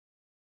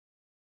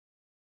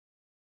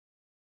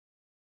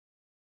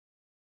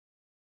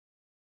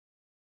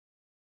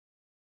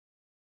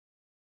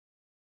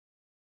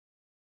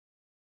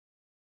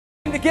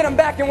get them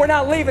back and we're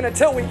not leaving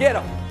until we get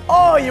them.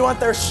 Oh, you want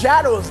their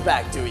shadows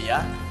back, do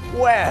ya?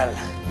 Well,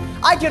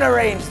 I can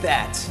arrange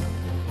that.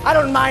 I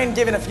don't mind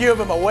giving a few of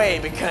them away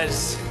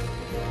because,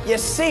 you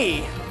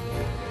see,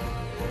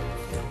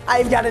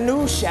 I've got a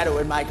new shadow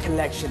in my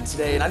collection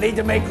today and I need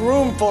to make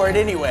room for it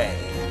anyway.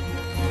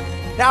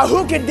 Now,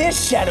 who could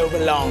this shadow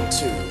belong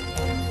to?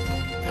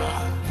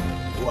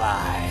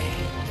 Why,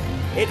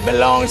 it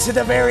belongs to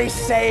the very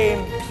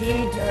same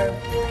Peter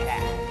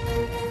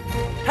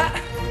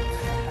Pan.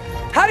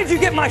 How did you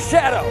get my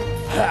shadow?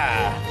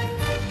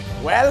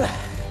 Well,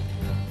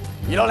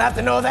 you don't have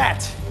to know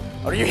that.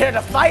 Are you here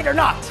to fight or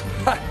not?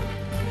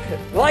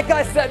 Like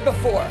I said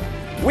before,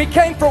 we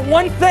came for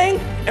one thing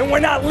and we're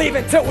not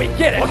leaving till we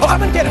get it. Well,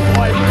 come and get it,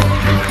 boy.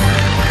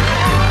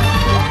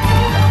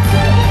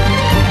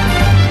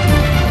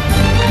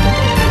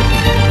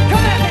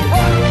 Come at me,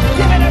 boy.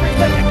 Give it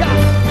everything you got.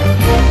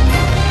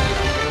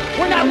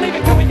 We're not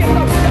leaving till we get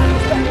those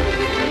shadows back.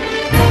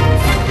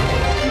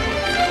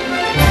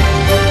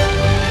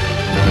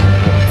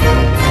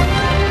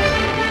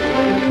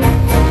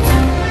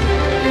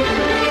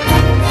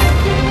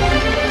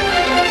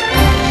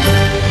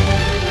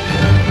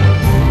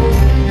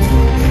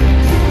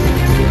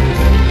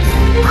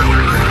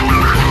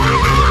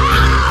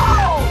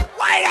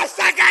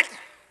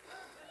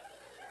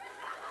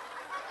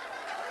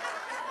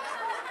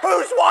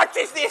 Whose watch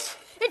is this?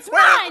 It's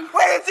mine!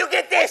 Where did you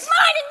get this? It's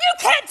mine and you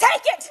can't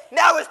take it!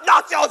 No, it's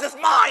not yours, it's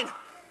mine!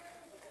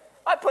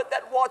 I put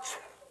that watch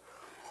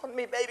on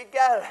me baby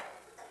girl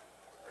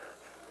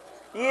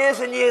years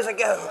and years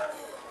ago.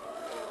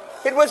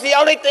 It was the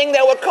only thing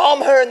that would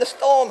calm her in the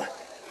storm.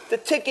 The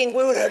ticking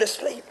wooed her to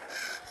sleep.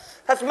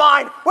 That's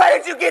mine. Where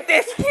did you get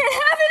this? You can't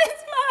have it,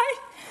 it's mine!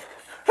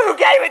 Who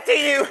gave it to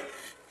you?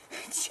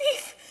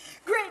 Chief,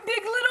 Great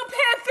Big Little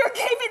Panther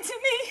gave it to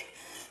me.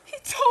 He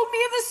told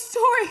me of the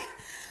story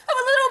of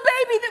a little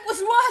baby that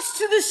was washed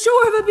to the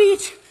shore of a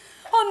beach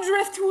on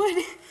driftwood,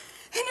 and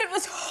it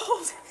was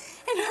held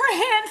in her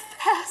hand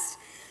fast.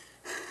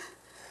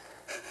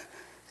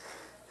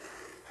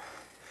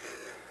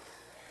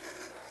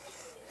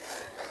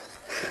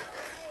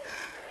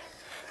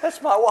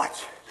 That's my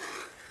watch.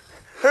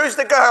 Who's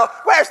the girl?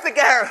 Where's the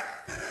girl?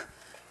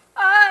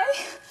 I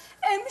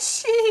am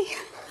she.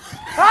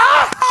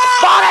 Ah!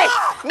 Bonnie!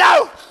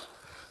 No!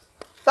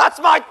 That's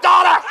my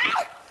daughter!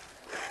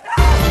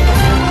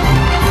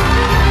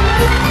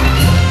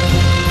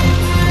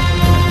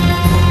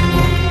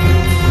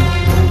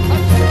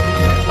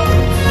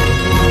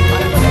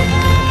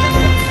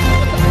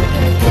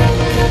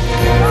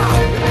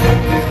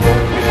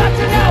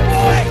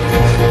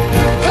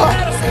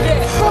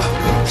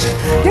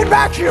 Get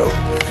back, you!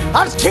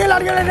 I'll kill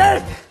you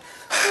today!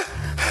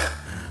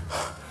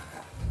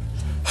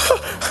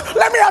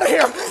 Let me out of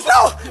here!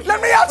 No!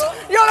 Let me out!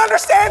 You don't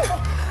understand!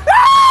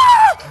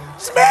 Ah!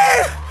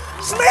 Smee!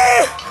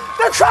 Smee!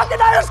 The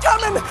crocodile's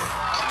coming!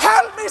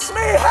 Help me,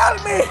 Smee!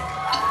 Help me!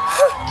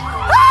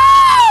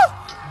 Ah!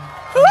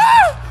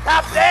 Ah!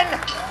 Captain!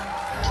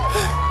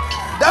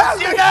 Don't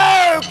you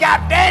know,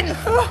 Captain?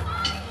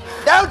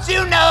 Don't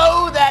you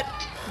know that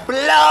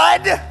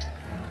blood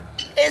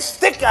is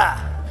thicker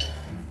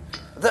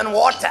than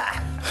water?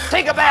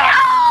 Take a bath!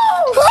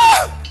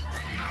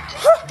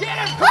 Get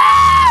him!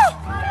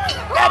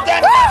 Get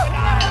that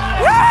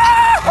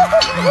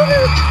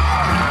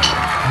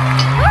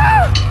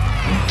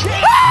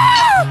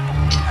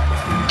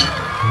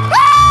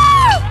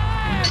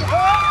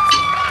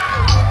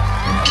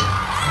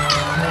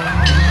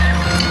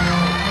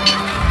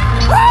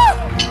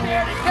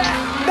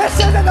This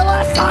isn't the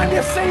last time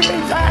you've seen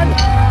me, Dan!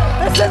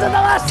 This isn't the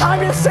last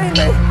time you've seen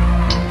me!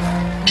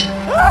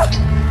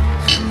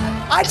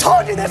 I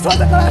told you this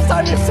wasn't the last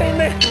time you've seen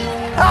me!